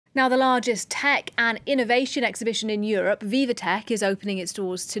Now, the largest tech and innovation exhibition in Europe, VivaTech, is opening its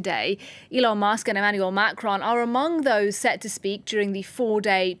doors today. Elon Musk and Emmanuel Macron are among those set to speak during the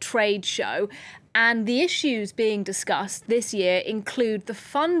four-day trade show. And the issues being discussed this year include the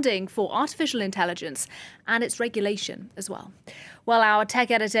funding for artificial intelligence and its regulation as well. Well, our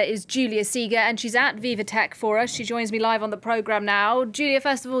tech editor is Julia Seeger, and she's at VivaTech for us. She joins me live on the programme now. Julia,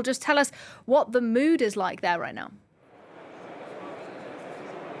 first of all, just tell us what the mood is like there right now.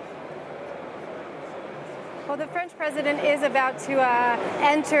 Well, the French president is about to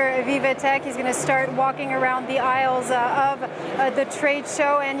enter VivaTech. He's going to start walking around the aisles of the trade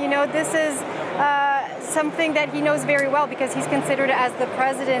show. And, you know, this is something that he knows very well because he's considered as the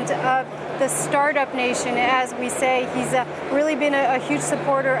president of the startup nation, as we say. He's really been a huge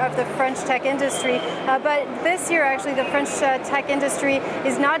supporter of the French tech industry. But this year, actually, the French tech industry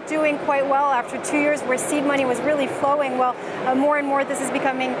is not doing quite well after 2 years where seed money was really flowing. Well, more and more this is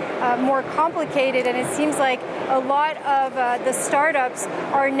becoming more complicated, and it seems like a lot of the startups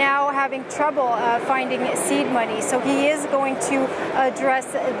are now having trouble finding seed money. So he is going to address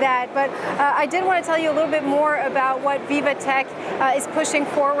that. But I did want to tell you a little bit more about what VivaTech is pushing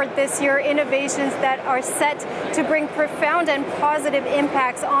forward this year, innovations that are set to bring profound and positive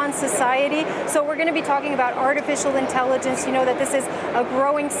impacts on society. So we're going to be talking about artificial intelligence. You know that this is a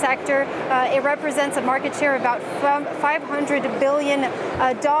growing sector. It represents a market share of about $500 billion.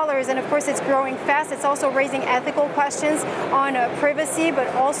 And of course, it's growing fast. It's also raising ethical questions on privacy, but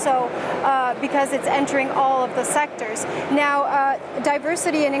also because it's entering all of the sectors. Now,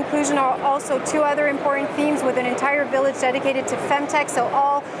 diversity and inclusion are also two other important themes, with an entire village dedicated to femtech, so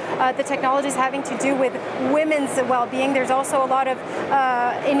all the technologies having to do with women's well-being. There's also a lot of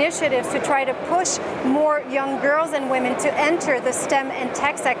initiatives to try to push more young girls and women to enter the STEM and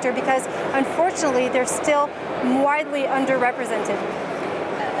tech sector because, unfortunately, they're still widely underrepresented.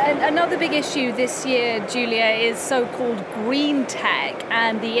 Another big issue this year, Julia, is so-called green tech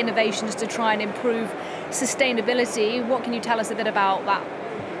and the innovations to try and improve sustainability. What can you tell us a bit about that?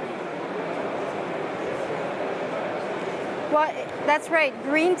 Well, that's right.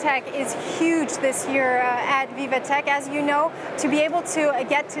 Green tech is huge this year at VivaTech. As you know, to be able to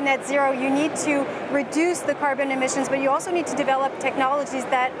get to net zero, you need to reduce the carbon emissions, but you also need to develop technologies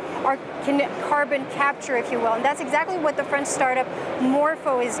that can carbon capture, if you will. And that's exactly what the French startup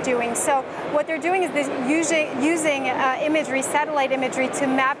Morpho is doing. So what they're doing is using imagery, satellite imagery, to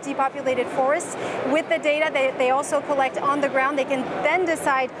map depopulated forests. With the data they also collect on the ground, they can then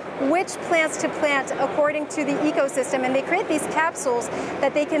decide which plants to plant according to the ecosystem. And they create these capsules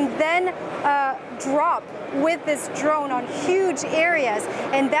that they can then drop with this drone on huge areas,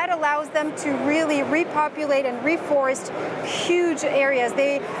 and that allows them to really repopulate and reforest huge areas.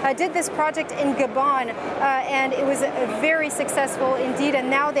 They did this project in Gabon, and it was very successful indeed, and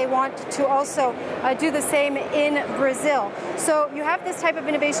now they want to also do the same in Brazil. So you have this type of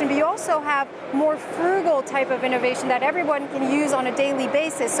innovation, but you also have more frugal type of innovation that everyone can use on a daily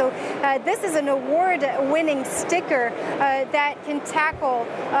basis. So this is an award-winning sticker that can tackle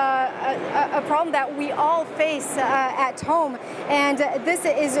a problem that we all face at home, and this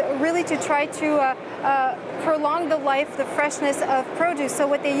is really to try to prolong the life, the freshness of produce. So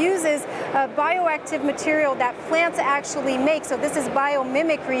what they use is bioactive material that plants actually make. So this is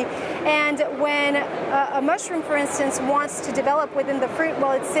biomimicry, and when a mushroom, for instance, wants to develop within the fruit,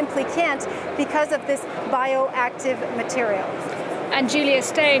 well, it simply can't because of this bioactive material. And Julia,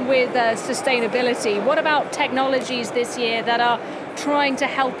 staying with sustainability, what about technologies this year that are trying to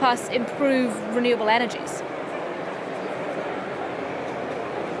help us improve renewable energies?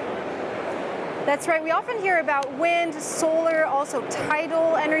 That's right. We often hear about wind, solar, also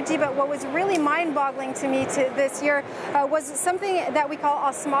tidal energy, but what was really mind-boggling to me this year was something that we call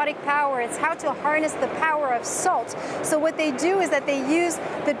osmotic power. It's how to harness the power of salt. So what they do is that they use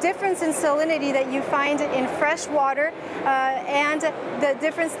the difference in salinity that you find in fresh water and the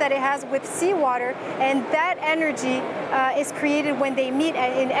difference that it has with seawater, and that energy is created when they meet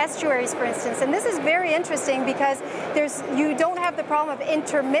in estuaries, for instance. And this is very interesting because you don't have the problem of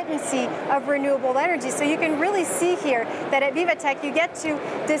intermittency of renewable energy. So you can really see here that at VivaTech you get to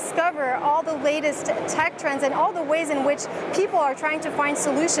discover all the latest tech trends and all the ways in which people are trying to find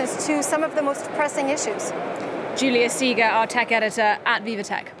solutions to some of the most pressing issues. Julia Seeger, our tech editor at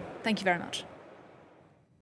VivaTech. Thank you very much.